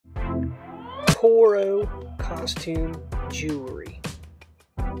Coro costume jewelry.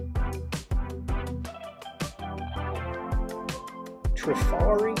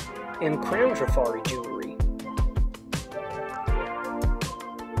 Trifari and Crown Trifari jewelry.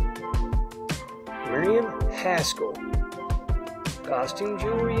 Miriam Haskell costume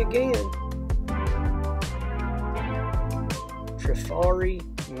jewelry again. Trifari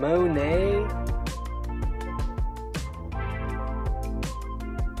Monet.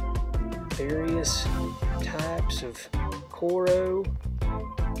 Various types of Coro.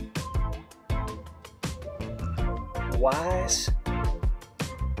 Weiss.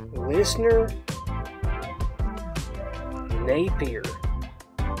 Listener. Napier.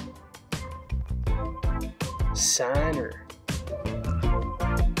 Signer.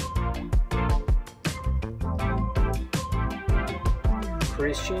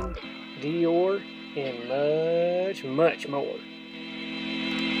 Christian, Dior, and much more.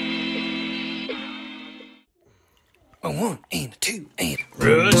 A 1 and a 2 and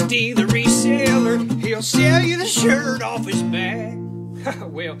Rusty the reseller, he'll sell you the shirt off his back.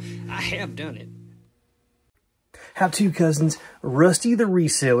 Well, I have done it. How to, cousins? Rusty the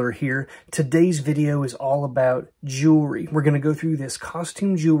Reseller here. Today's video is all about jewelry. We're going to go through this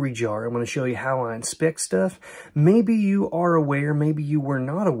costume jewelry jar. I'm going to show you how I inspect stuff. Maybe you are aware, maybe you were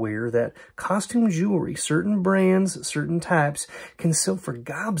not aware that costume jewelry, certain brands, certain types, can sell for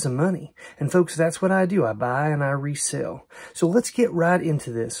gobs of money. And folks, that's what I do. I buy and I resell. So let's get right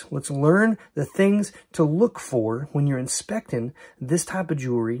into this. Let's learn the things to look for when you're inspecting this type of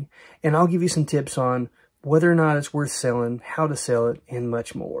jewelry. And I'll give you some tips on whether or not it's worth selling, how to sell it, and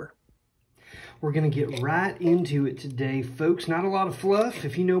much more. We're going to get right into it today, folks. Not a lot of fluff.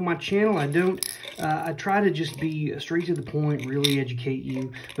 If you know my channel, I try to just be straight to the point, really educate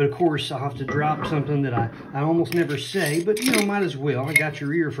you. But of course, I'll have to drop something that I almost never say, but you know, might as well. I got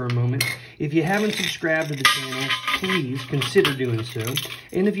your ear for a moment. If you haven't subscribed to the channel, please consider doing so.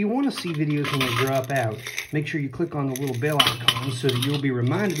 And if you want to see videos when they drop out, make sure you click on the little bell icon so that you'll be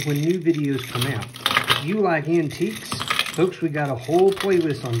reminded when new videos come out. If you like antiques, folks, we got a whole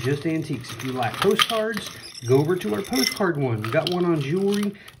playlist on just antiques. If you like postcards, go over to our postcard one. We got one on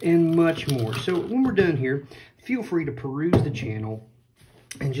jewelry and much more. So when we're done here, feel free to peruse the channel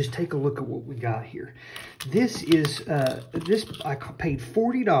and just take a look at what we got here. This is, I paid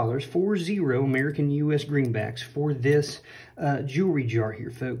 $40, 40 American US greenbacks for this jewelry jar here,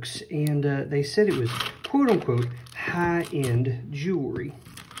 folks. And they said it was quote-unquote high-end jewelry.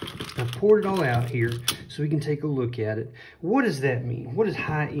 I've poured it all out here so we can take a look at it. What does that mean? What is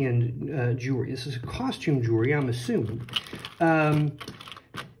high-end jewelry? This is costume jewelry, I'm assuming. We're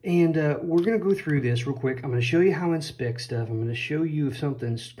going to go through this real quick. I'm going to show you how I inspect stuff. I'm going to show you if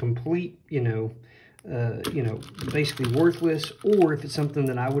something's complete, basically worthless, or if it's something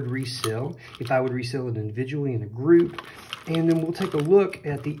that I would resell, if I would resell it individually in a group. And then we'll take a look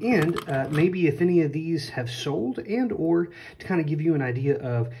at the end, maybe if any of these have sold, and or to kind of give you an idea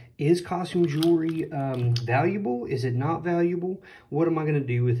of, is costume jewelry valuable? Is it not valuable? What am I going to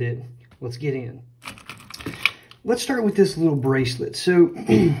do with it? Let's get in. Let's start with this little bracelet. So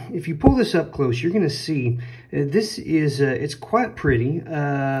if you pull this up close, you're going to see this is, it's quite pretty.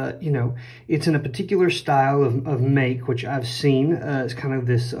 It's in a particular style of make, which I've seen. It's kind of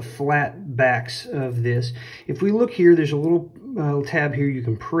this flat backs of this. If we look here, there's a little tab here you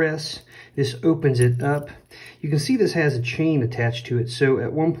can press. This opens it up. You can see this has a chain attached to it. So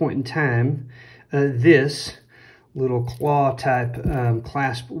at one point in time, this little claw type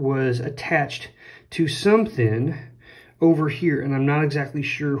clasp was attached to something over here, and I'm not exactly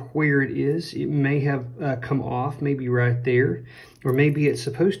sure where it is. It may have come off, maybe right there, or maybe it's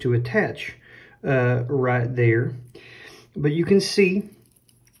supposed to attach right there. But you can see,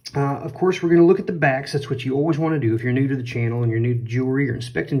 of course, we're going to look at the backs. That's what you always want to do if you're new to the channel and you're new to jewelry or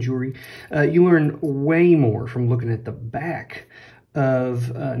inspecting jewelry. You learn way more from looking at the back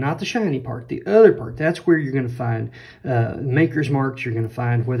of not the shiny part, the other part. That's where you're going to find maker's marks. You're going to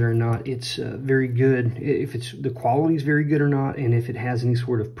find whether or not it's very good, if it's the quality is very good or not, and if it has any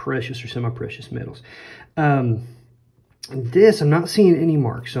sort of precious or semi-precious metals. This, I'm not seeing any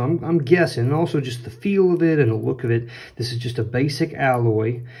marks, so I'm guessing, and also just the feel of it and the look of it, this is just a basic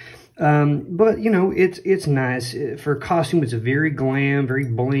alloy. But, you know, it's nice. For a costume, it's a very glam, very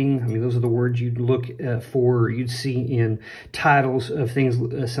bling. I mean, those are the words you'd look for, or you'd see in titles of things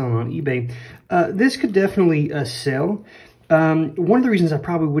selling on eBay. This could definitely sell. One of the reasons I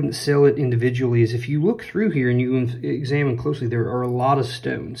probably wouldn't sell it individually is if you look through here and you examine closely, there are a lot of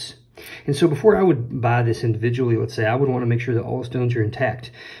stones. And so before I would buy this individually, let's say, I would want to make sure that all the stones are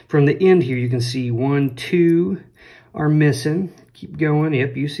intact. From the end here, you can see 1, 2, are missing. Keep going.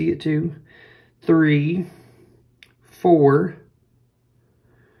 Yep, you see it too. 3, 4.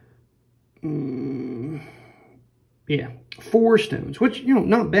 Yeah, 4 stones, which, you know,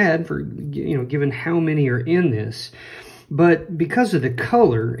 not bad for, you know, given how many are in this. But because of the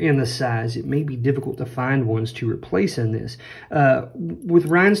color and the size, it may be difficult to find ones to replace in this. With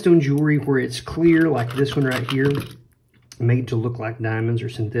rhinestone jewelry where it's clear, like this one right here, made to look like diamonds or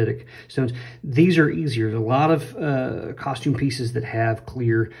synthetic stones, these are easier. There's a lot of costume pieces that have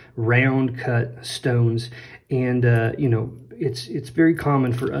clear, round cut stones, and you know, it's very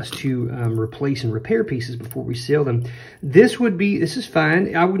common for us to replace and repair pieces before we sell them. This is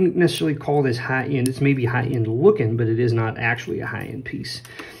fine. I wouldn't necessarily call this high end. It's maybe high end looking, but it is not actually a high end piece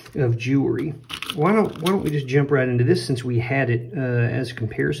of jewelry. Why don't we just jump right into this since we had it as a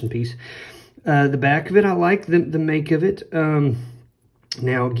comparison piece. The back of it, I like the make of it.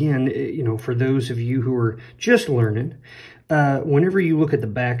 Now, again, you know, for those of you who are just learning, whenever you look at the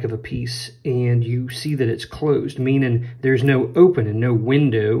back of a piece and you see that it's closed, meaning there's no open and no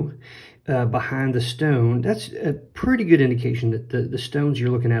window behind the stone, that's a pretty good indication that the stones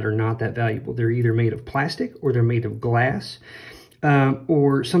you're looking at are not that valuable. They're either made of plastic or they're made of glass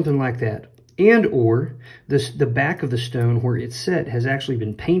or something like that. And or the back of the stone where it's set has actually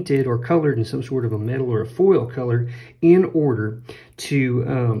been painted or colored in some sort of a metal or a foil color in order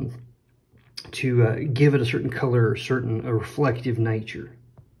to give it a certain color or a reflective nature.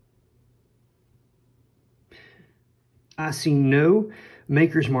 I see no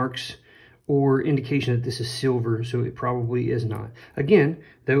maker's marks or indication that this is silver, so it probably is not. Again,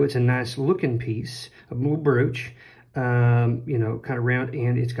 though it's a nice looking piece, a little brooch, you know, kind of round,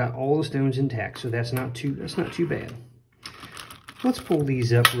 and it's got all the stones intact, so that's not too bad. Let's pull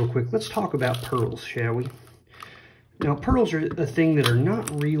these up real quick. Let's talk about pearls, shall we? Now, pearls are a thing that are not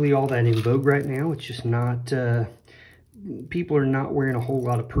really all that in vogue right now. It's just not, people are not wearing a whole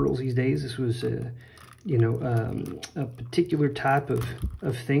lot of pearls these days. This was, you know, a particular type of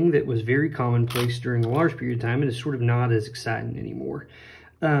thing that was very commonplace during a large period of time, and it's sort of not as exciting anymore.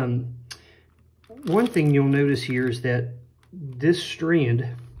 One thing you'll notice here is that this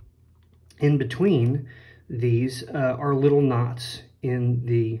strand in between these are little knots in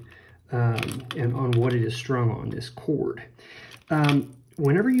the and on what it is strung on, this cord.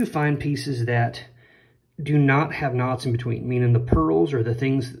 Whenever you find pieces that do not have knots in between, meaning the pearls or the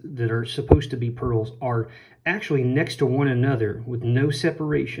things that are supposed to be pearls are actually next to one another with no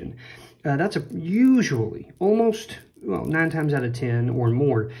separation, that's usually almost, well, 9 times out of 10 or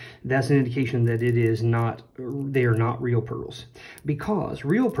more, that's an indication that it is not, they are not real pearls. Because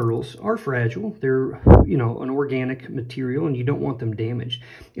real pearls are fragile. They're, you know, an organic material, and you don't want them damaged.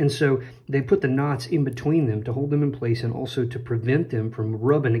 And so they put the knots in between them to hold them in place and also to prevent them from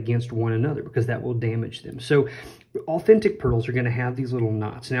rubbing against one another, because that will damage them. So authentic pearls are going to have these little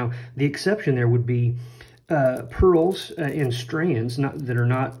knots. Now, the exception there would be pearls and strands that are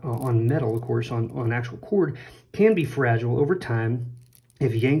not on metal, of course, on actual cord, can be fragile over time.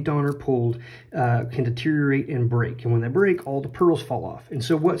 If yanked on or pulled, can deteriorate and break. And when they break, all the pearls fall off. And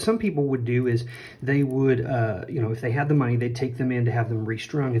so what some people would do is they would, you know, if they had the money, they'd take them in to have them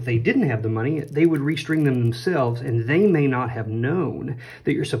restrung. If they didn't have the money, they would restring them themselves, and they may not have known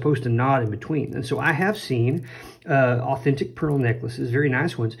that you're supposed to knot in between. And so I have seen authentic pearl necklaces, very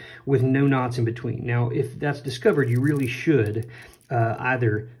nice ones, with no knots in between. Now, if that's discovered, you really should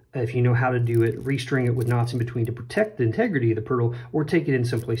either, if you know how to do it, restring it with knots in between to protect the integrity of the pearl, or take it in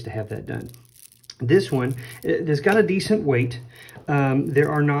someplace to have that done. This one, it's got a decent weight.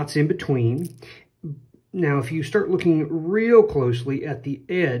 There are knots in between. Now, if you start looking real closely at the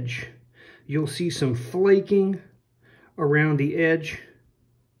edge, you'll see some flaking around the edge.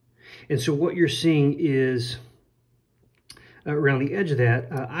 And so what you're seeing is around the edge of that,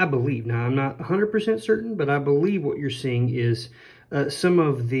 I believe, now I'm not 100% certain, but I believe what you're seeing is some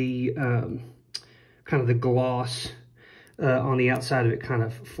of the kind of the gloss on the outside of it kind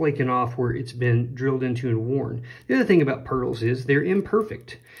of flaking off where it's been drilled into and worn. The other thing about pearls is they're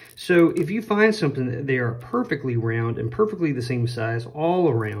imperfect. So if you find something that they are perfectly round and perfectly the same size all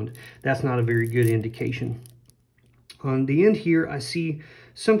around, that's not a very good indication. On the end here, I see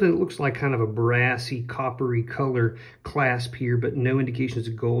something that looks like kind of a brassy, coppery color clasp here, but no indications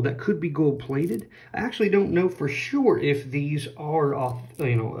of gold. That could be gold plated. I actually don't know for sure if these are,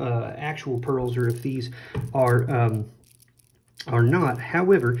 you know, actual pearls, or if these are not.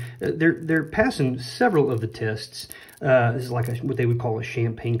 However, they're passing several of the tests. This is like what they would call a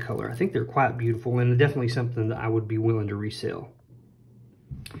champagne color. I think they're quite beautiful, and definitely something that I would be willing to resell.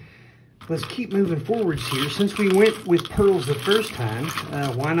 Let's keep moving forwards here. Since we went with pearls the first time,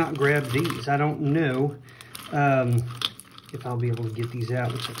 why not grab these? I don't know If I'll be able to get these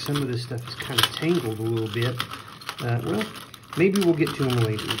out. Looks like some of this stuff is kind of tangled a little bit. Well, maybe we'll get to them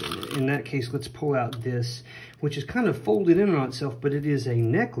later. In that case, let's pull out this, which is kind of folded in on itself, but it is a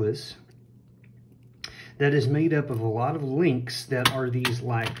necklace that is made up of a lot of links that are these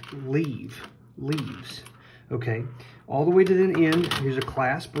like leaves. Okay, all the way to the end, here's a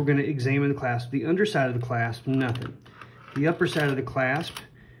clasp. We're going to examine the clasp. The underside of the clasp, nothing. The upper side of the clasp,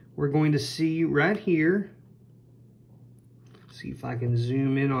 we're going to see right here. See if I can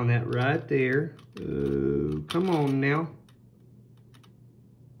zoom in on that right there. Come on now.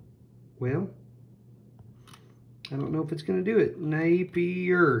 Well, I don't know if it's going to do it.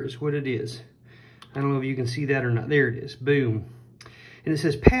 Napier is what it is. I don't know if you can see that or not. There it is. Boom. And it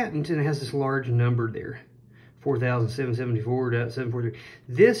says patent, and it has this large number there. 4,774.743.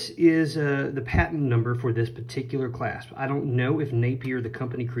 This is the patent number for this particular clasp. I don't know if Napier, the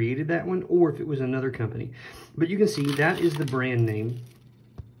company, created that one or if it was another company. But you can see that is the brand name.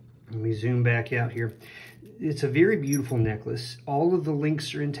 Let me zoom back out here. It's a very beautiful necklace. All of the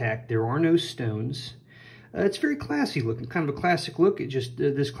links are intact. There are no stones. It's very classy looking, kind of a classic look. It just,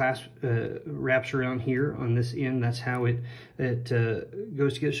 this clasp wraps around here on this end. That's how it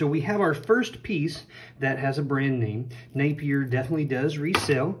goes together. So we have our first piece that has a brand name. Napier definitely does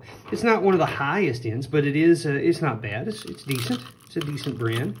resell. It's not one of the highest ends, but it is, it's not bad. It's decent. It's a decent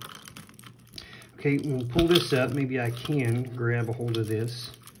brand. Okay, we'll pull this up. Maybe I can grab a hold of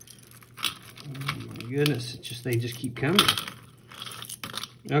this. Oh my goodness, it's just, they just keep coming.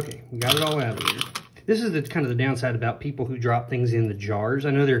 Okay, we got it all out of here. This is the kind of the downside about people who drop things in the jars.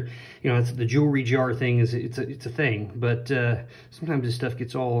 I know they're, you know, it's the jewelry jar thing is it's a thing, but sometimes this stuff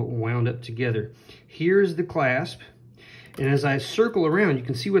gets all wound up together. Here's the clasp, and as I circle around, you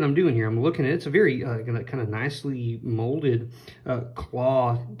can see what I'm doing here. I'm looking at it. It's a very kind of nicely molded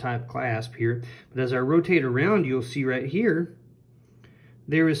claw type clasp here. But as I rotate around, you'll see right here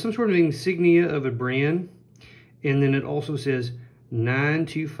there is some sort of insignia of a brand, and then it also says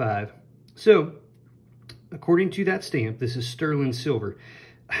 925. So, according to that stamp, this is sterling silver.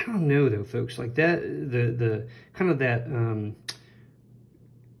 I don't know though, folks. Like that, the kind of that, I don't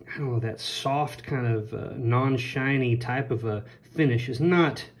know, that soft kind of non-shiny type of a finish is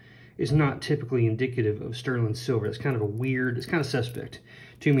not typically indicative of sterling silver. It's kind of a weird. It's kind of suspect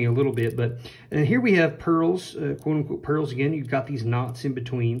to me a little bit. But and here we have pearls, quote unquote pearls again. You've got these knots in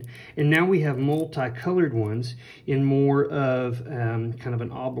between, and now we have multicolored ones in more of kind of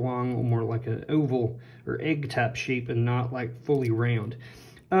an oblong, or more like an oval or egg type shape, and not like fully round.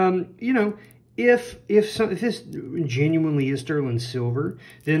 You know, if this genuinely is sterling silver,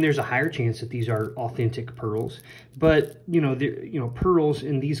 then there's a higher chance that these are authentic pearls. But you know, pearls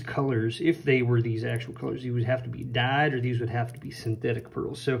in these colors, if they were these actual colors, these would have to be dyed, or these would have to be synthetic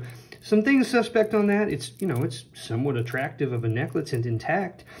pearls. So some things suspect on that. It's, you know, it's somewhat attractive of a necklace and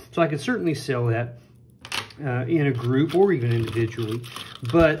intact, so I could certainly sell that in a group or even individually.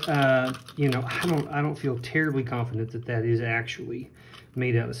 But you know, I don't feel terribly confident that that is actually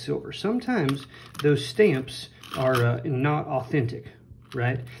made out of silver. Sometimes those stamps are not authentic,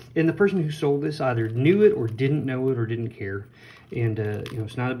 right? And the person who sold this either knew it or didn't know it or didn't care. And you know,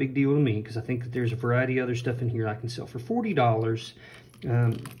 it's not a big deal to me, because I think that there's a variety of other stuff in here I can sell for $40.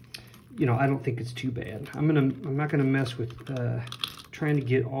 You know, I don't think it's too bad. I'm not gonna mess with trying to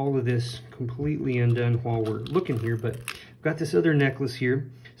get all of this completely undone while we're looking here. But I've got this other necklace here,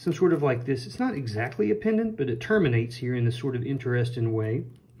 some sort of like this. It's not exactly a pendant, but it terminates here in this sort of interesting way.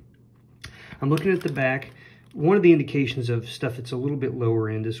 I'm looking at the back. One of the indications of stuff that's a little bit lower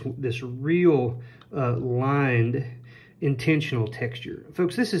end is this real lined intentional texture.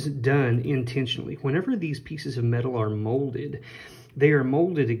 Folks, this is done intentionally. Whenever these pieces of metal are molded, they are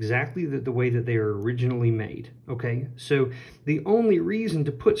molded exactly the way that they are originally made, okay? So the only reason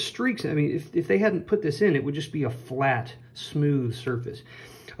to put streaks, I mean, if they hadn't put this in, it would just be a flat, smooth surface.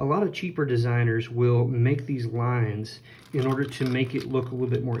 A lot of cheaper designers will make these lines in order to make it look a little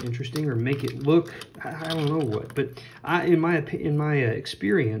bit more interesting, or make it look, I don't know what. But in my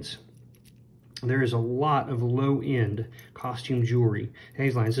experience, there is a lot of low-end costume jewelry in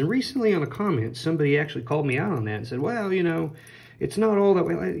these lines. And recently on a comment, somebody actually called me out on that and said, well, you know, it's not all that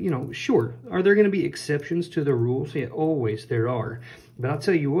way. You know, sure. Are there going to be exceptions to the rules? Yeah, always there are. But I'll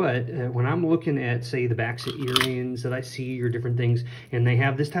tell you what, when I'm looking at, say, the backs of earrings that I see or different things, and they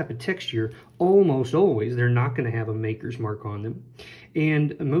have this type of texture, almost always they're not going to have a maker's mark on them.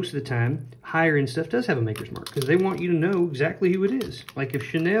 And most of the time, higher end stuff does have a maker's mark, because they want you to know exactly who it is. Like if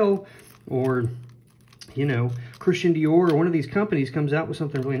Chanel or, you know, Christian Dior or one of these companies comes out with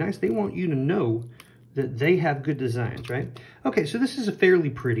something really nice, they want you to know that they have good designs, right? Okay, so this is a fairly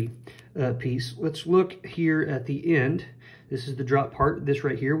pretty piece. Let's look here at the end. This is the drop part. This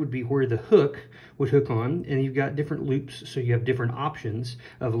right here would be where the hook would hook on, and you've got different loops, so you have different options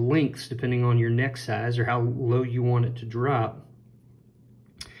of lengths depending on your neck size or how low you want it to drop.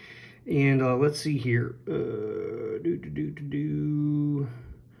 And let's see here.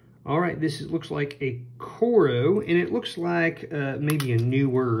 All right, this looks like a Coro, and it looks like maybe a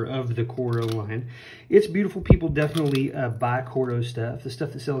newer of the Coro line. It's beautiful. People definitely buy Coro stuff. The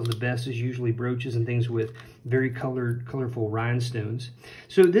stuff that sells the best is usually brooches and things with very colorful rhinestones.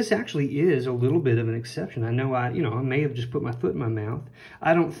 So this actually is a little bit of an exception. I know I may have just put my foot in my mouth.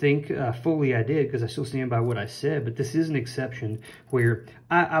 I don't think fully I did, because I still stand by what I said, but this is an exception where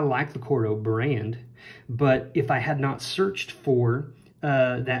I like the Coro brand, but if I had not searched for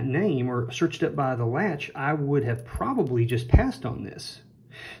that name or searched up by the latch, I would have probably just passed on this.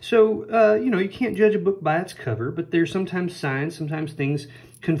 So, you can't judge a book by its cover, but there's sometimes signs, sometimes things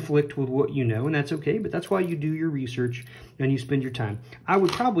conflict with what you know, and that's okay, but that's why you do your research and you spend your time. I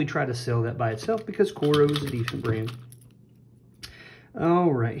would probably try to sell that by itself because Coro is a decent brand.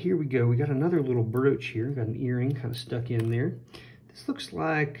 All right, here we go. We got another little brooch here. Got an earring kind of stuck in there. This looks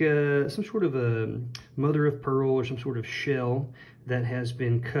like some sort of a mother of pearl or some sort of shell that has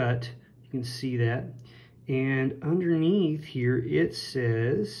been cut. You can see that. And underneath here it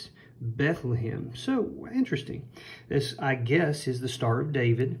says Bethlehem. So interesting. This, I guess, is the Star of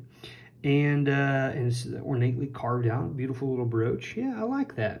David. And it's ornately carved out. Beautiful little brooch. Yeah, I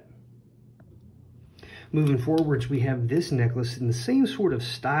like that. Moving forwards, we have this necklace in the same sort of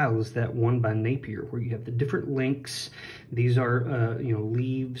style as that one by Napier, where you have the different links. These are,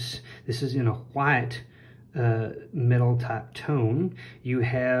 leaves. This is in a white metal type tone. You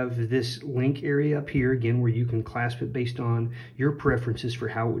have this link area up here, again, where you can clasp it based on your preferences for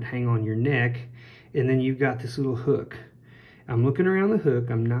how it would hang on your neck. And then you've got this little hook. I'm looking around the hook.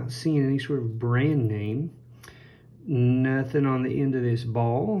 I'm not seeing any sort of brand name. Nothing on the end of this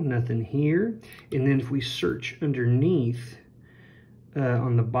ball, nothing here. And then if we search underneath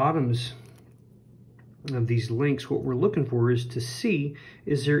on the bottoms of these links, what we're looking for is to see,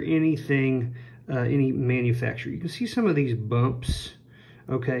 is there anything, any manufacturer. You can see some of these bumps,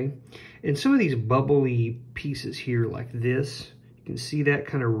 okay? And some of these bubbly pieces here like this, you can see that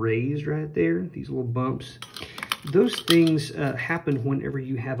kind of raised right there, these little bumps. Those things happen whenever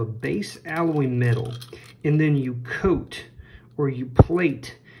you have a base alloy metal and then you coat or you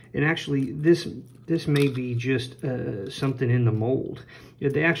plate. And actually, this may be just something in the mold.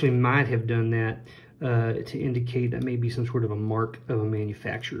 They actually might have done that to indicate that may be some sort of a mark of a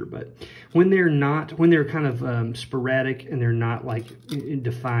manufacturer. But when they're not, when they're kind of sporadic and they're not like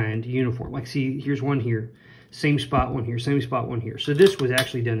defined, uniform. Like, see, here's one here. Same spot one here, same spot one here. So this was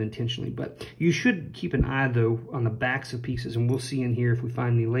actually done intentionally, but you should keep an eye though on the backs of pieces, and we'll see in here if we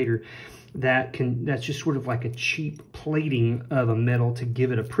find any later, that's just sort of like a cheap plating of a metal to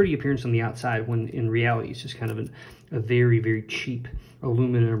give it a pretty appearance on the outside, when in reality it's just kind of a very, very cheap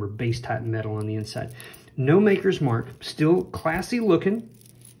aluminum or base type metal on the inside. No maker's mark, still classy looking.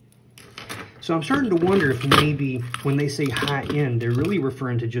 So I'm starting to wonder if maybe when they say high end, they're really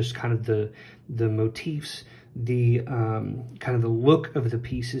referring to just kind of the motifs, the kind of the look of the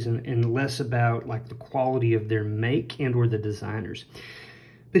pieces, and less about like the quality of their make and or the designers.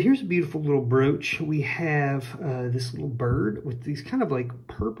 But here's a beautiful little brooch. We have this little bird with these kind of like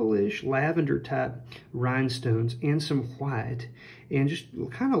purplish lavender type rhinestones and some white. And just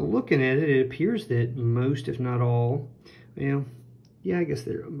kind of looking at it, it appears that most, if not all, well, yeah, I guess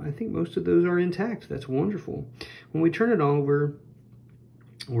I think most of those are intact. That's wonderful. When we turn it over,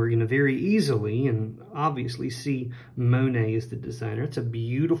 we're going to very easily and obviously see Monet as the designer. It's a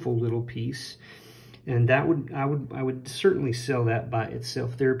beautiful little piece, and that I would certainly sell that by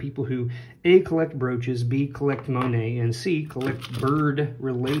itself. There are people who A, collect brooches, B, collect Monet, and C, collect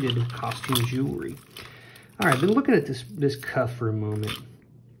bird-related costume jewelry. All right, I've been looking at this cuff for a moment,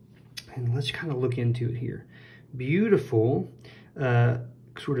 and let's kind of look into it here. Beautiful,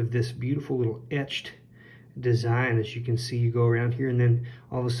 sort of this beautiful little etched design. As you can see, you go around here and then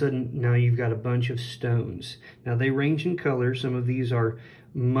all of a sudden now you've got a bunch of stones. Now they range in color. Some of these are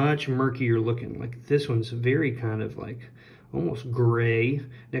much murkier looking, like this one's very kind of like almost gray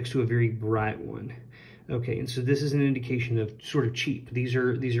next to a very bright one. Okay, and so this is an indication of sort of cheap. These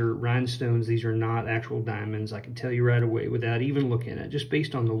are rhinestones. These are not actual diamonds. I can tell you right away without even looking at it, just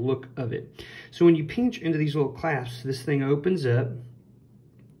based on the look of it. So when you pinch into these little clasps, this thing opens up.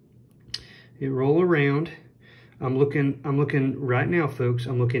 You roll around. I'm looking right now, folks.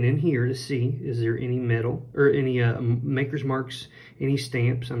 I'm looking in here to see, is there any metal or any maker's marks, any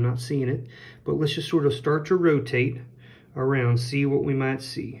stamps? I'm not seeing it, but let's just sort of start to rotate around, see what we might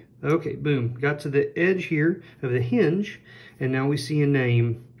see. Okay, boom, got to the edge here of the hinge, and now we see a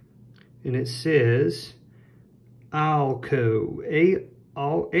name, and it says Allco, A-L-L-C-O.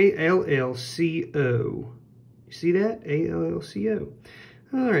 You see that? A-L-L-C-O.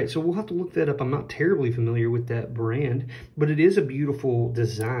 All right, so we'll have to look that up. I'm not terribly familiar with that brand, but it is a beautiful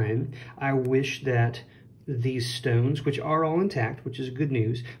design. I wish that these stones, which are all intact, which is good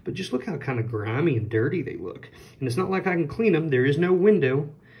news, but just look how kind of grimy and dirty they look. And it's not like I can clean them. There is no window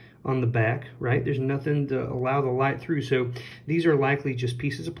on the back, right? There's nothing to allow the light through. So these are likely just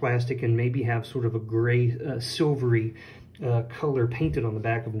pieces of plastic and maybe have sort of a gray, silvery color painted on the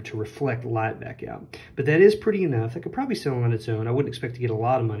back of them to reflect light back out. But that is pretty enough. I could probably sell on its own. I wouldn't expect to get a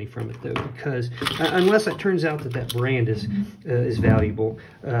lot of money from it though, because unless it turns out that that brand is valuable,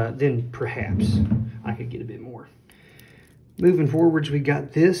 then perhaps I could get a bit more. Moving forwards, we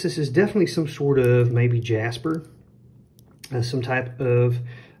got this. This is definitely some sort of maybe jasper, some type of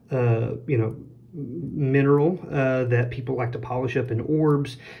you know, mineral that people like to polish up in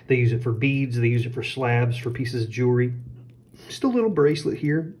orbs. They use it for beads. They use it for slabs, for pieces of jewelry. Just a little bracelet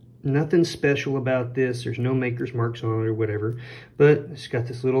here. Nothing special about this. There's no maker's marks on it or whatever. But it's got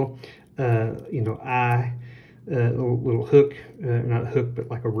this little, you know, eye, little hook, not a hook, but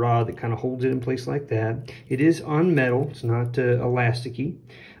like a rod that kind of holds it in place like that. It is on metal. It's not elasticy.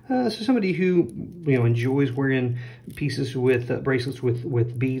 So somebody who, you know, enjoys wearing pieces with bracelets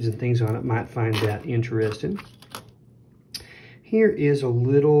with beads and things on it might find that interesting. Here is a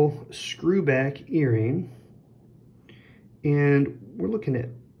little screw back earring, and we're looking at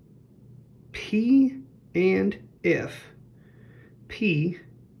P and F. P,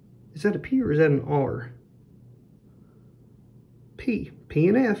 is that a P or is that an R? P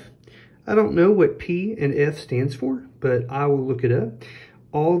and F. I don't know what P and F stands for, but I will look it up.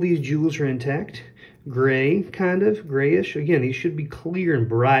 All these jewels are intact. Gray, kind of, grayish. Again, these should be clear and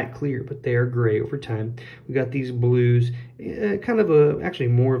bright clear, but they are gray over time. We got these blues, kind of actually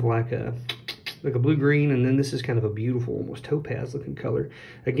more of like a blue-green, and then this is kind of a beautiful, almost topaz-looking color.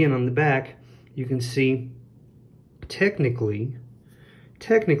 Again, on the back, you can see, technically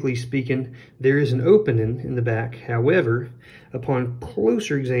speaking, there is an opening in the back. However, upon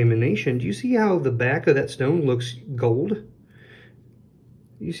closer examination, do you see how the back of that stone looks gold?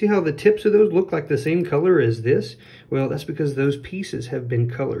 You see how the tips of those look like the same color as this? Well, that's because those pieces have been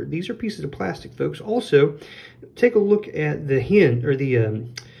colored. These are pieces of plastic, folks. Also, take a look at the hinge, or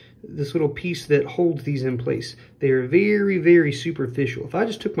the this little piece that holds these in place. They are very, very superficial. If I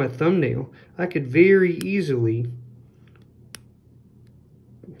just took my thumbnail, I could very easily,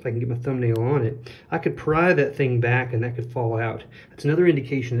 if I can get my thumbnail on it, I could pry that thing back and that could fall out. That's another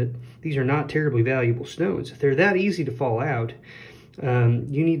indication that these are not terribly valuable stones. If they're that easy to fall out,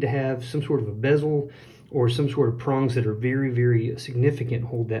 you need to have some sort of a bezel or some sort of prongs that are very, very significant,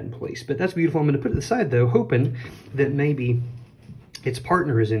 hold that in place. But that's beautiful. I'm going to put it aside though, hoping that maybe its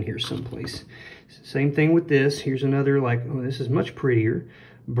partner is in here someplace. Same thing with this. Here's another, like, oh, this is much prettier.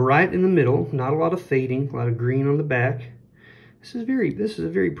 Bright in the middle, not a lot of fading, a lot of green on the back. This is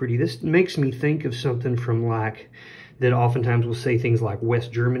very pretty. This makes me think of something from like, that oftentimes will say things like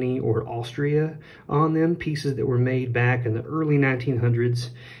West Germany or Austria on them, pieces that were made back in the early 1900s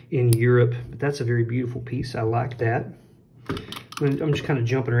in Europe. But that's a very beautiful piece. I like that. I'm just kind of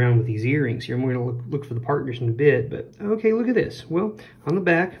jumping around with these earrings here. I'm going to look for the partners in a bit, but okay, look at this. Well, on the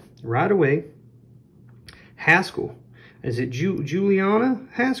back, right away, Haskell. Is it Juliana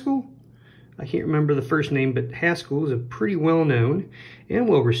Haskell? I can't remember the first name, but Haskell is a pretty well-known and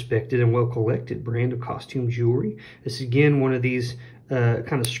well-respected and well-collected brand of costume jewelry. This is, again, one of these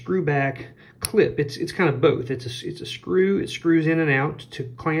kind of screw-back clip. It's kind of both. It's a screw. It screws in and out to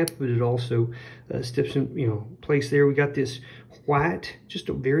clamp, but it also steps in, you know, place there. We got this white, just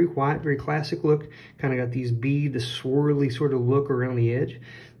a very white, very classic look. Kind of got these bead, the swirly sort of look around the edge.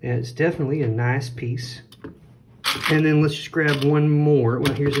 And it's definitely a nice piece. And then let's just grab one more.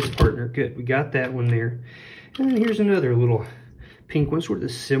 Well, here's its partner. Good, we got that one there. And then here's another little pink one, sort of a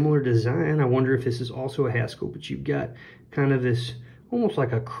similar design. I wonder if this is also a Haskell, but you've got kind of this almost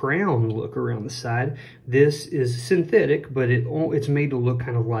like a crown look around the side. This is synthetic, but it's made to look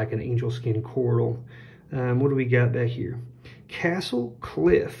kind of like an angel skin coral. What do we got back here? Castle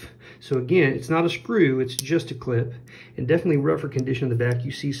Cliff. So again, it's not a screw, it's just a clip, and definitely rougher condition in the back.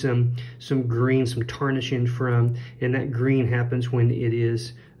 You see some green, some tarnishing from, and that green happens when it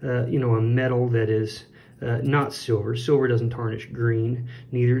is, you know, a metal that is not silver. Silver doesn't tarnish green,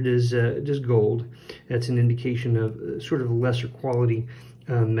 neither does gold. That's an indication of sort of lesser quality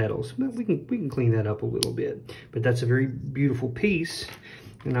metals. But we can clean that up a little bit. But that's a very beautiful piece,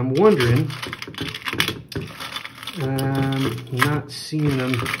 and I'm wondering, not seeing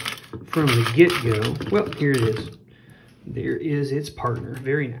them from the get-go. Well, here it is. There is its partner.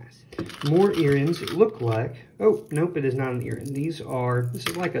 Very nice. More earrings. It look like, oh nope, it is not an earring. This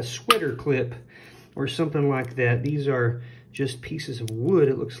is like a sweater clip or something like that. These are just pieces of wood,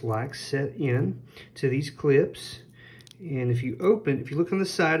 it looks like, set in to these clips. And if you look on the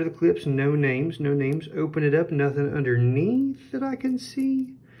side of the clips, no names. Open it up, nothing underneath that I can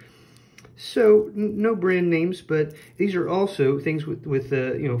see. So no brand names, but these are also things with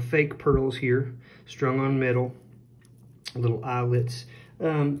fake pearls here, strung on metal, little eyelets.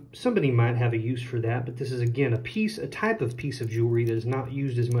 Somebody might have a use for that, but this is again a type of piece of jewelry that is not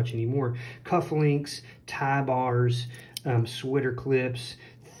used as much anymore. Cufflinks, tie bars, sweater clips,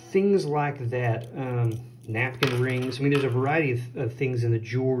 things like that. Napkin rings. I mean, there's a variety of things in the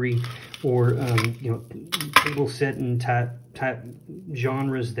jewelry or table setting type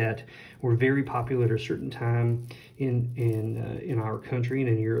genres that were very popular at a certain time in our country and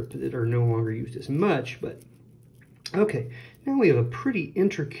in Europe that are no longer used as much. But okay, now we have a pretty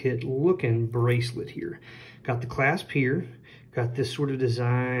intricate looking bracelet here. Got the clasp here, got this sort of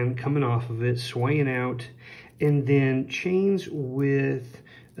design coming off of it, swaying out, and then chains with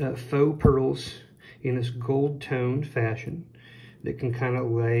faux pearls in this gold toned fashion that can kind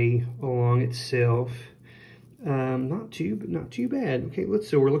of lay along itself. Not too bad. Okay,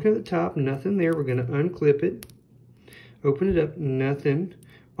 so we're looking at the top, nothing there. We're going to unclip it, open it up, nothing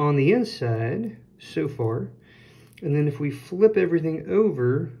on the inside so far. And then if we flip everything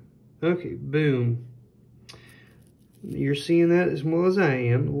over, okay, boom. You're seeing that as well as I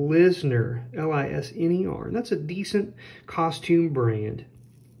am. Lisner, L-I-S-N-E-R. That's a decent costume brand.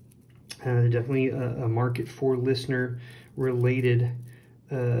 Definitely a market for listener-related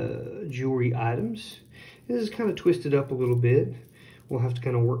jewelry items. This is kind of twisted up a little bit. We'll have to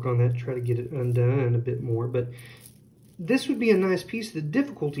kind of work on that, try to get it undone a bit more. But this would be a nice piece. The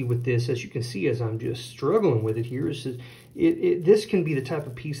difficulty with this, as you can see as I'm just struggling with it here, is that this can be the type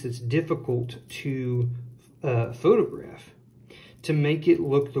of piece that's difficult to photograph, to make it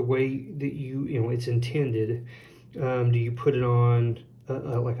look the way that it's intended. Do you put it on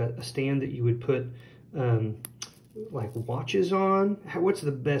like a stand that you would put like watches on? What's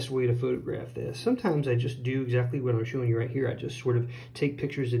the best way to photograph this? Sometimes I just do exactly what I'm showing you right here. I just sort of take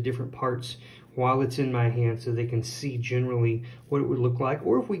pictures of different parts while it's in my hand so they can see generally what it would look like.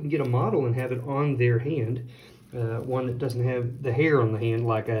 Or if we can get a model and have it on their hand, one that doesn't have the hair on the hand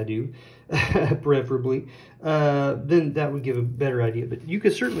like I do, preferably, then that would give a better idea. But you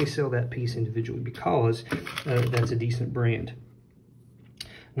could certainly sell that piece individually because that's a decent brand.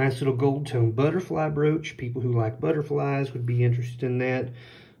 Nice little gold tone butterfly brooch. People who like butterflies would be interested in that.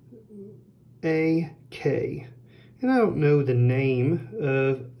 AK. And I don't know the name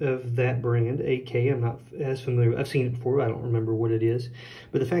of that brand, AK. I'm not as familiar. I've seen it before. I don't remember what it is.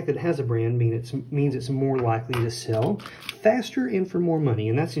 But the fact that it has a brand means it's more likely to sell faster and for more money.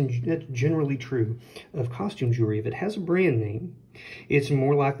 And that's generally true of costume jewelry. If it has a brand name, it's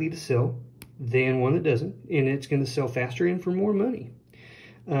more likely to sell than one that doesn't. And it's going to sell faster and for more money.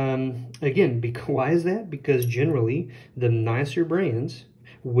 Again, why is that? Because generally the nicer brands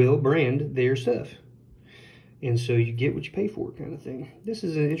will brand their stuff. And so you get what you pay for, kind of thing. This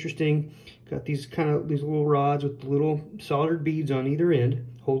is an interesting, got these little rods with little soldered beads on either end,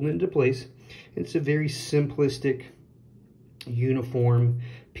 holding it into place. It's a very simplistic, uniform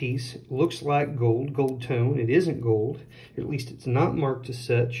piece. Looks like gold tone. It isn't gold. At least it's not marked as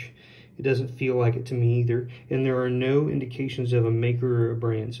such. It doesn't feel like it to me either. And there are no indications of a maker or a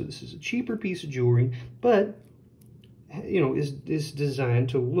brand. So this is a cheaper piece of jewelry, but, is designed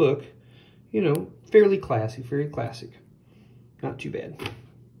to look, fairly classy, very classic. Not too bad.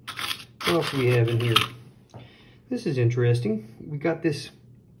 What else do we have in here? This is interesting. We got this.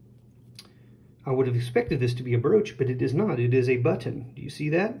 I would have expected this to be a brooch, but it is not. It is a button. Do you see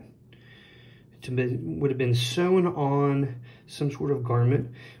that? It would have been sewn on some sort of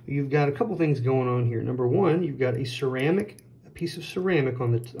garment. You've got a couple things going on here. Number one, you've got a piece of ceramic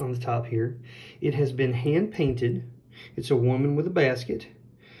on the top here. It has been hand painted. It's a woman with a basket.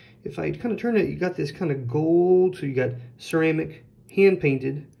 If I kind of turn it, you got this kind of gold, so you got ceramic,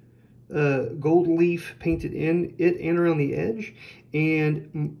 hand-painted, gold leaf painted in it and around the edge,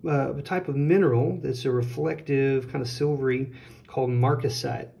 and a type of mineral that's a reflective, kind of silvery, called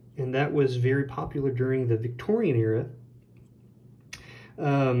marcasite. And that was very popular during the Victorian era.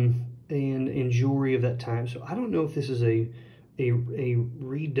 and jewelry of that time. So I don't know if this is a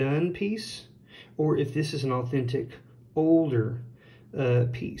redone piece or if this is an authentic older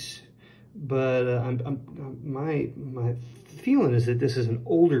piece. But my feeling is that this is an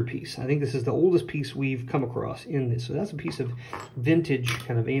older piece. I think this is the oldest piece we've come across in this. So that's a piece of vintage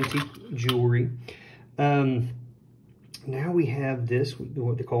kind of antique jewelry. Now we have this,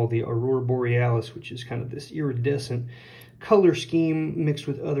 what they call the Aurora Borealis, which is kind of this iridescent color scheme mixed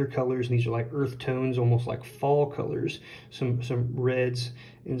with other colors. And these are like earth tones, almost like fall colors. Some reds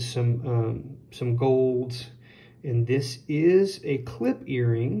and some golds. And this is a clip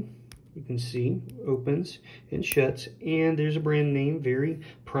earring. You can see opens and shuts, and there's a brand name very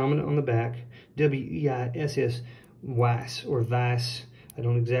prominent on the back, W-E-I-S-S, Weiss or Weiss. I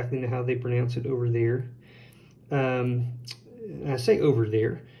don't exactly know how they pronounce it over there. I say over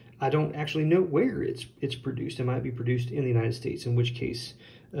there. I don't actually know where it's produced. It might be produced in the United States, in which case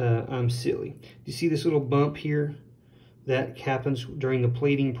I'm silly. Do you see this little bump here? That happens during the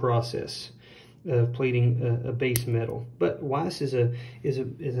plating process of plating a base metal. But Weiss is a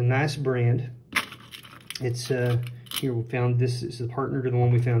nice brand. It's here we found this is a partner to the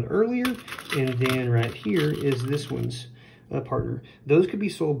one we found earlier, and then right here is this one's partner. Those could be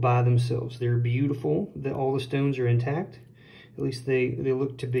sold by themselves. They're beautiful. All the stones are intact. At least they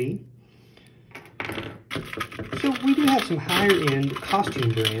look to be. So we do have some higher end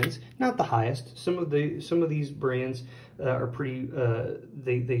costume brands, not the highest. Some of these brands are pretty.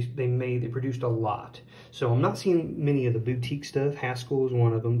 They produced a lot. So I'm not seeing many of the boutique stuff. Haskell is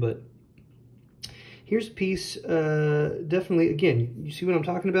one of them, but here's a piece. Definitely, again, you see what I'm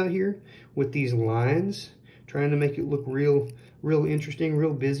talking about here with these lines, trying to make it look real interesting,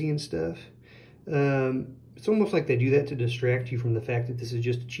 real busy and stuff. It's almost like they do that to distract you from the fact that this is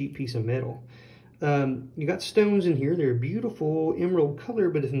just a cheap piece of metal. You got stones in here. They're beautiful emerald color,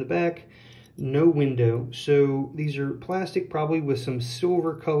 but in the back, no window. So these are plastic, probably with some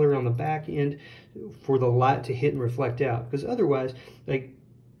silver color on the back end for the light to hit and reflect out. Because otherwise, like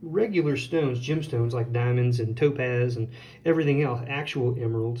regular stones, gemstones like diamonds and topaz and everything else, actual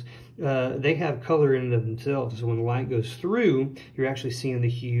emeralds, they have color in and of themselves. So when the light goes through, you're actually seeing the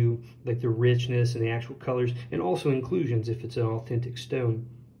hue, like the richness and the actual colors, and also inclusions if it's an authentic stone.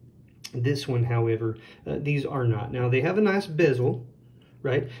 This one, however, these are not. Now, they have a nice bezel,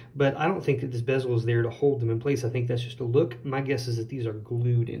 right? But I don't think that this bezel is there to hold them in place. I think that's just a look. My guess is that these are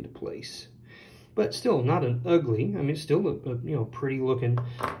glued into place. But still, not an ugly. I mean, it's still a pretty looking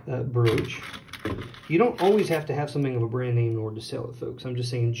brooch. You don't always have to have something of a brand name in order to sell it, folks. I'm just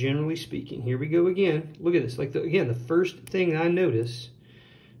saying, generally speaking. Here we go again. Look at this. Like, again, the first thing I notice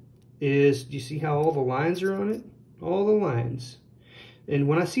is, do you see how all the lines are on it? All the lines. And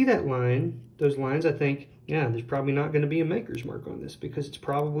when I see that line, those lines, I think, yeah, there's probably not going to be a maker's mark on this because it's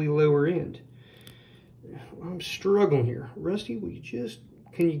probably lower end. I'm struggling here. Rusty,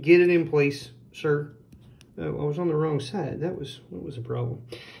 can you get it in place, sir? Oh, I was on the wrong side. That was a problem.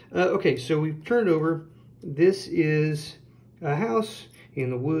 Okay, so we've turned over. This is a house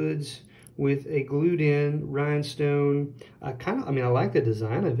in the woods with a glued-in rhinestone. I like the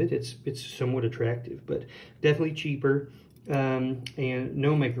design of it. It's somewhat attractive, but definitely cheaper. And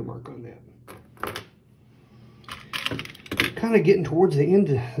no maker mark on that. Kind of getting towards the end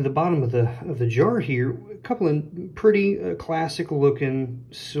of the bottom of the jar here. A couple of pretty classic looking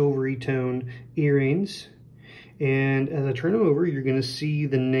silvery tone earrings, and as I turn them over, you're going to see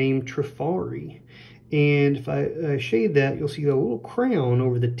the name Trifari. And if I shade that, you'll see the little crown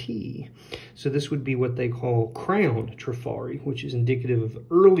over the T. So this would be what they call crown Trifari, which is indicative of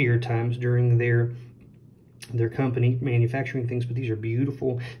earlier times during their company manufacturing things, but these are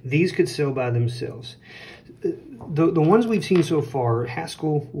beautiful. These could sell by themselves. The ones we've seen so far,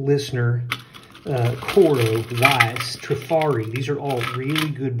 Haskell, Listener, Coro, Weiss, Trifari, these are all really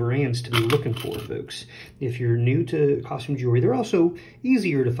good brands to be looking for, folks. If you're new to costume jewelry, they're also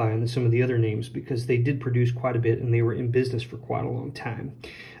easier to find than some of the other names because they did produce quite a bit and they were in business for quite a long time.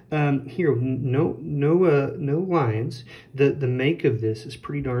 Here, no lines. The make of this is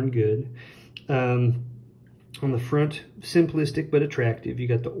pretty darn good. On the front, simplistic but attractive. You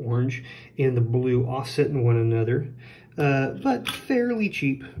got the orange and the blue offsetting one another, but fairly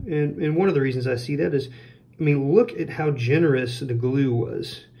cheap. And one of the reasons I see that is, I mean, look at how generous the glue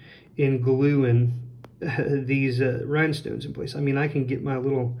was in gluing these rhinestones in place. I mean, I can get my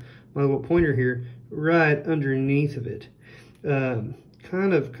little pointer here right underneath of it.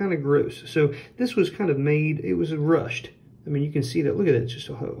 Kind of gross. So this was kind of made. It was rushed. I mean, you can see that. Look at it. It's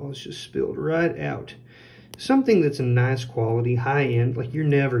just spilled right out. Something that's a nice quality, high end, like you're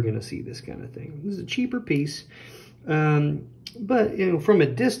never going to see this kind of thing. This is a cheaper piece. But, you know, from a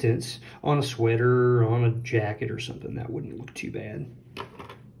distance, on a sweater or on a jacket or something, that wouldn't look too bad.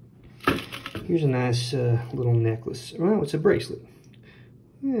 Here's a nice little necklace. Well, it's a bracelet.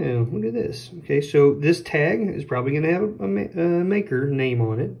 Yeah, look at this. Okay, so this tag is probably going to have a maker name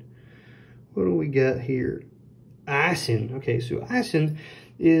on it. What do we got here? Ison. Okay, so Ison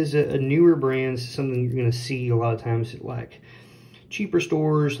is a newer brand, something you're going to see a lot of times at like cheaper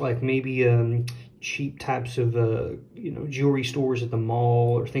stores, like maybe cheap types of you know, jewelry stores at the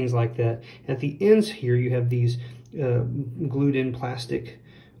mall or things like that. At the ends here, you have these glued in plastic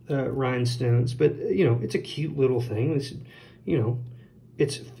rhinestones, but you know, it's a cute little thing. It's, you know,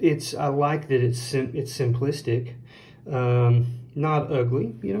 it's I like that it's simplistic, not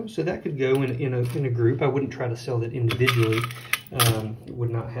ugly, you know, so that could go in a group. I wouldn't try to sell that individually. It would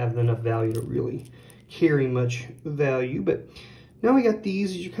not have enough value to really carry much value. But now we got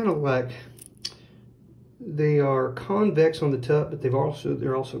these. You're kind of like, they are convex on the top, but they're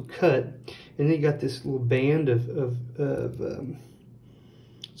also cut, and then you got this little band of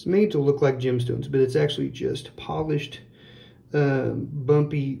it's made to look like gemstones, but it's actually just polished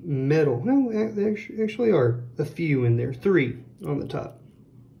bumpy metal. No, there actually are a few in there, 3 on the top.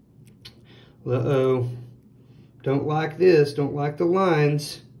 Uh-oh, don't like this, don't like the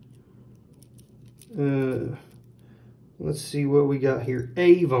lines. Let's see what we got here.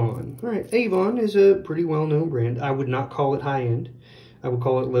 Avon. All right, Avon is a pretty well-known brand. I would not call it high-end. I would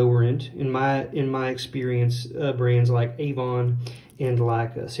call it lower-end. In my experience, brands like Avon and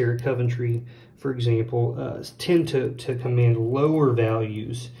like Sarah Coventry, for example, tend to command lower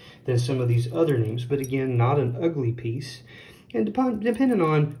values than some of these other names. But again, not an ugly piece. And depending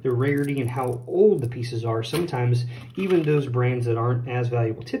on the rarity and how old the pieces are, sometimes even those brands that aren't as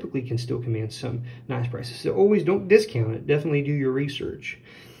valuable typically can still command some nice prices. So always don't discount it. Definitely do your research.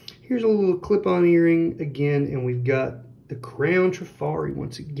 Here's a little clip-on earring again, and we've got the crown Trifari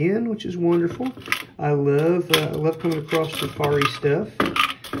once again, which is wonderful. I love coming across Trifari stuff.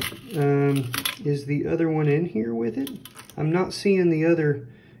 Is the other one in here with it? I'm not seeing the other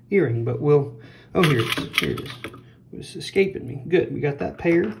earring, but we'll... Oh, here it is. Here it is. It's escaping me. Good, we got that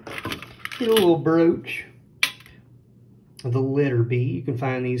pair. Get a little brooch. The letter B. You can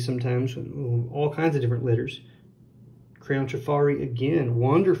find these sometimes, all kinds of different letters. Crown Trifari again,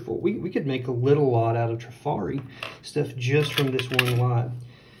 wonderful. We could make a little lot out of Trifari stuff just from this one lot.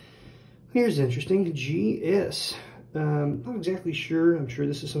 Here's interesting, GS. Not exactly sure. I'm sure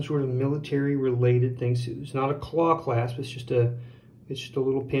this is some sort of military related thing. So it's not a claw clasp. It's just a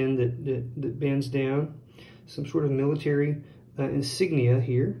little pin that bends down. Some sort of military insignia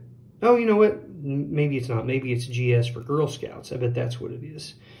here. Oh, you know what? Maybe it's not. Maybe it's GS for Girl Scouts. I bet that's what it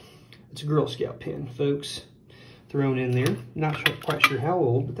is. It's a Girl Scout pin, folks. Thrown in there. Not quite sure how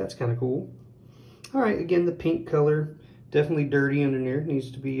old, but that's kind of cool. All right, again, the pink color. Definitely dirty under there. It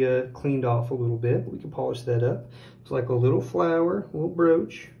needs to be cleaned off a little bit. We can polish that up. It's like a little flower, a little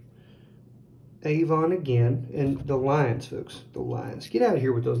brooch. Avon again. And the lines, folks. The lines. Get out of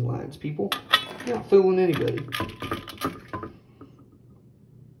here with those lines, people. You're not fooling anybody.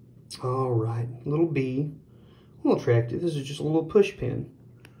 All right, little B, a little attractive. This is just a little push pin.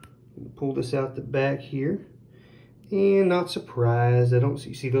 Pull this out the back here, and not surprised. I don't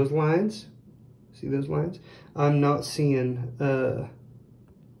see those lines. See those lines? I'm not seeing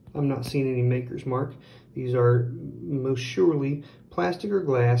any maker's mark. These are most surely plastic or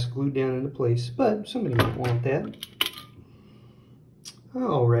glass glued down into place, but somebody might want that.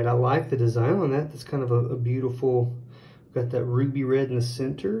 All right, I like the design on that. That's kind of a beautiful, got that ruby red in the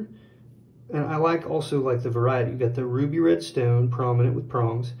center. And I like also like the variety. You got the ruby red stone, prominent with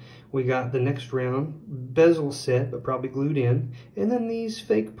prongs. We got the next round bezel set, but probably glued in. And then these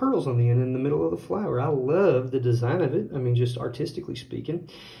fake pearls on the end in the middle of the flower. I love the design of it. I mean, just artistically speaking.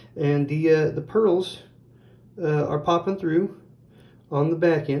 And the pearls are popping through on the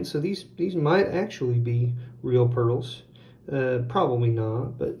back end. So these might actually be real pearls. Probably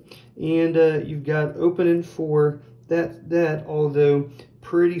not, but you've got opening for that although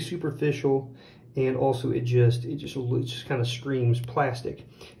pretty superficial, and also it just kind of screams plastic.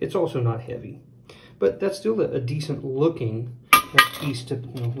 It's also not heavy, but that's still a decent looking piece to,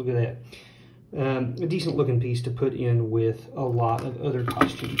 look at that, a decent looking piece to put in with a lot of other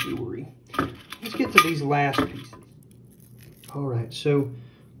costume jewelry. Let's get to these last pieces. All right, so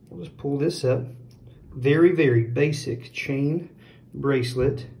we'll just pull this up. Very, very basic chain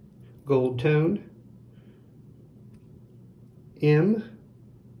bracelet, gold tone, M.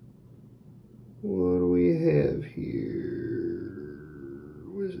 What do we have here?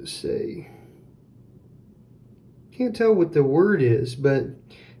 What does it say? Can't tell what the word is, but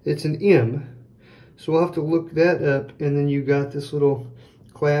it's an M. So we'll have to look that up. And then you got this little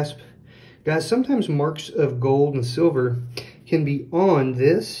clasp. Guys, sometimes marks of gold and silver can be on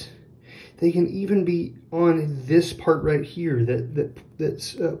this. They can even be on this part right here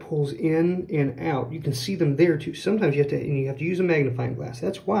that pulls in and out. You can see them there too. Sometimes you have to use a magnifying glass.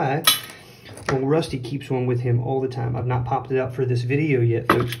 That's why old Rusty keeps one with him all the time. I've not popped it out for this video yet,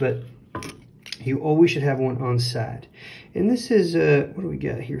 folks, but you always should have one on side. And this is what do we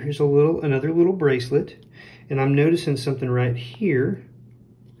got here? Here's another little bracelet, and I'm noticing something right here.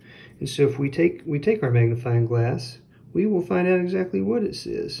 And so if we take our magnifying glass, we will find out exactly what it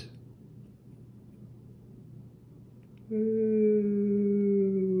says. What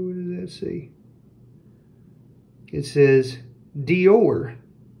does that say? It says Dior.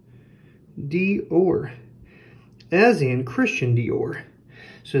 Dior. As in Christian Dior.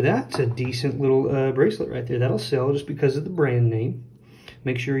 So that's a decent little bracelet right there. That'll sell just because of the brand name.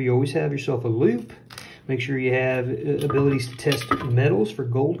 Make sure you always have yourself a loop. Make sure you have abilities to test metals for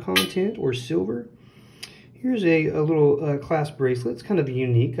gold content or silver. Here's a little clasp bracelet. It's kind of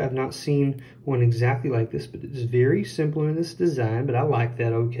unique. I've not seen one exactly like this, but it's very simple in this design, but I like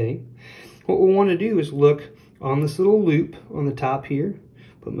that okay. What we'll want to do is look on this little loop on the top here.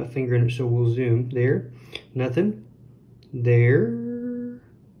 Put my finger in it so we'll zoom. There, nothing. There,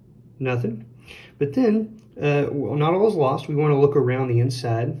 nothing. But then, well, not all is lost. We want to look around the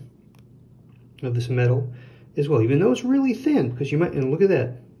inside of this metal as well, even though it's really thin, because you might, and look at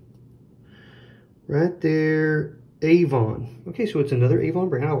that. Right there, Avon. Okay, so it's another Avon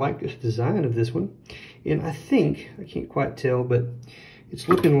brand. I like this design of this one. And I think, I can't quite tell, but it's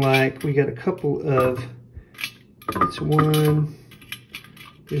looking like we got a couple of, it's one,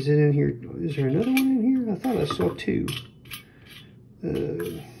 is it in here? Is there another one in here? I thought I saw two.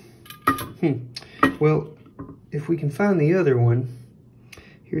 Well, if we can find the other one,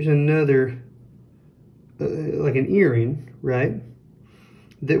 here's another, like an earring, right?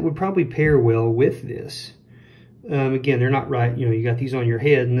 That would probably pair well with this. Again, they're not right. You know, you got these on your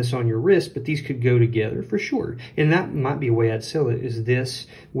head and this on your wrist, but these could go together for sure. And that might be a way I'd sell it, is this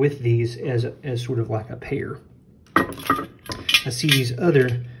with these as sort of like a pair. I see these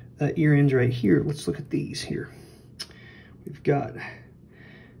other earrings right here. Let's look at these here. We've got,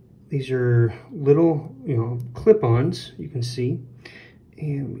 these are little, you know, clip-ons, you can see.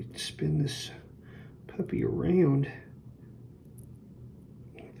 And we spin this puppy around.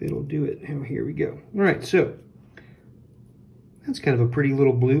 It'll do it. Now, here we go. All right, so that's kind of a pretty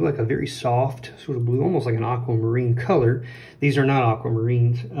little blue, like a very soft sort of blue, almost like an aquamarine color. These are not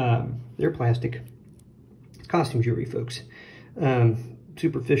aquamarines. They're plastic. Costume jewelry, folks.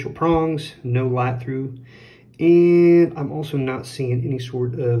 Superficial prongs, no light through. And I'm also not seeing any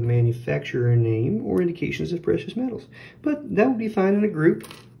sort of manufacturer name or indications of precious metals. But that would be fine in a group,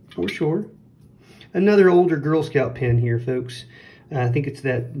 for sure. Another older Girl Scout pin here, folks. I think it's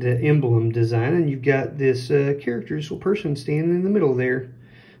the emblem design, and you've got this character, this little person standing in the middle there.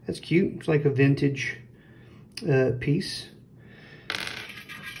 That's cute. It's like a vintage piece.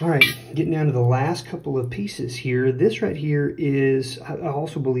 All right, getting down to the last couple of pieces here. This right here is, I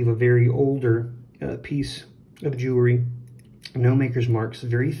also believe, a very older piece of jewelry. No maker's marks,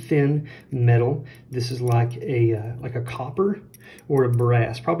 very thin metal. This is like a copper or a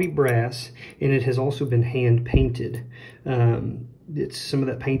brass, probably brass, and it has also been hand painted. It's some of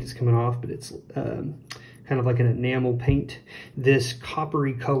that paint is coming off, but it's kind of like an enamel paint. This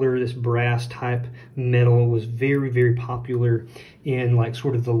coppery color, this brass type metal was very, very popular in like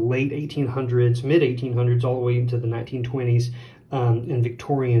sort of the late 1800s, mid 1800s, all the way into the 1920s, and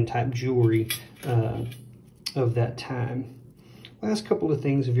Victorian type jewelry of that time. Last couple of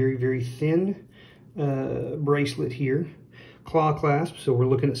things, a very, very thin bracelet here. Claw clasp, so we're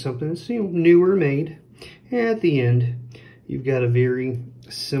looking at something that's, you know, newer made. And at the end, you've got a very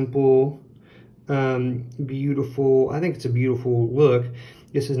simple, beautiful, I think it's a beautiful look.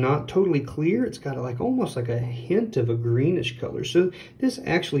 This is not totally clear. It's got like almost like a hint of a greenish color. So this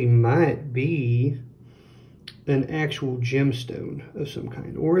actually might be an actual gemstone of some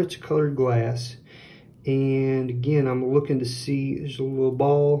kind, or it's colored glass. And again, I'm looking to see, there's a little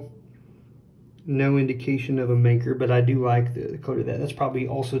ball. No indication of a maker, but I do like the color of that. That's probably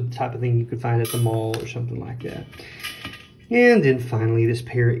also the type of thing you could find at the mall or something like that. And then finally, this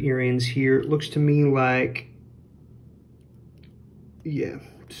pair of earrings here. It looks to me like, yeah.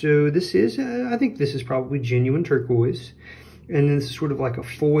 So this is, I think this is probably genuine turquoise. And then this is sort of like a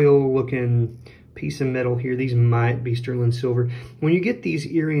foil looking piece of metal here. These might be sterling silver. When you get these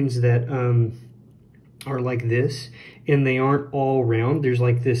earrings that are like this, and they aren't all round, there's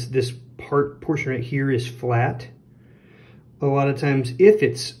like this portion right here is flat. a lot of times, if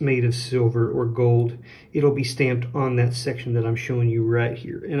it's made of silver or gold, it'll be stamped on that section that I'm showing you right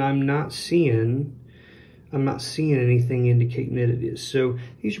here. And I'm not seeing anything indicating that it is. So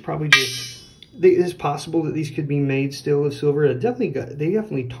these are probably just, it's possible that these could be made still of silver. They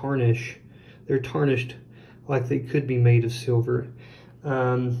definitely tarnish. They're tarnished like they could be made of silver,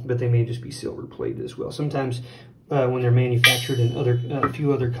 but they may just be silver plated as well. Sometimes when they're manufactured in a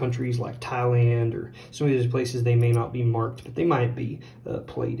few other countries like Thailand or some of these places, they may not be marked, but they might be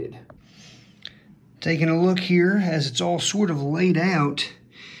plated. Taking a look here as it's all sort of laid out,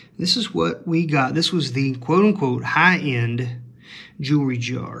 this is what we got. This was the quote-unquote high-end jewelry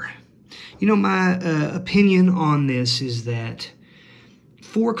jar. You know, my opinion on this is that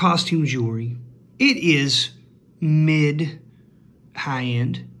for costume jewelry, it is mid-high-end.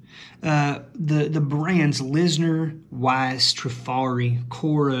 The brands Lisner, Weiss, Trifari,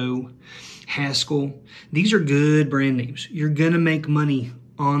 Coro, Haskell, these are good brand names. You're going to make money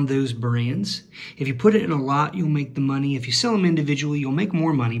on those brands. If you put it in a lot, you'll make the money. If you sell them individually, you'll make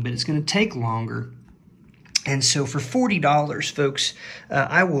more money, but it's going to take longer. And so for $40, folks,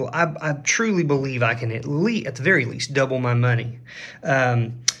 I truly believe I can at the very least double my money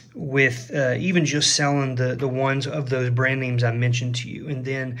with even just selling the ones of those brand names I mentioned to you. And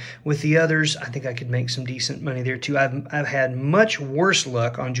then with the others, I think I could make some decent money there too. I've had much worse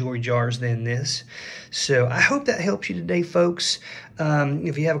luck on jewelry jars than this. So I hope that helps you today, folks.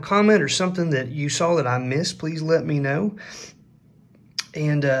 If you have a comment or something that you saw that I missed, please let me know.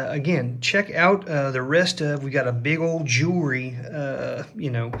 And again, check out the rest of, we got a big old jewelry,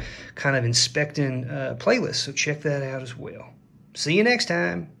 kind of inspecting playlist. So check that out as well. See you next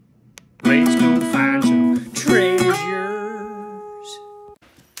time. Let's go find some treasure.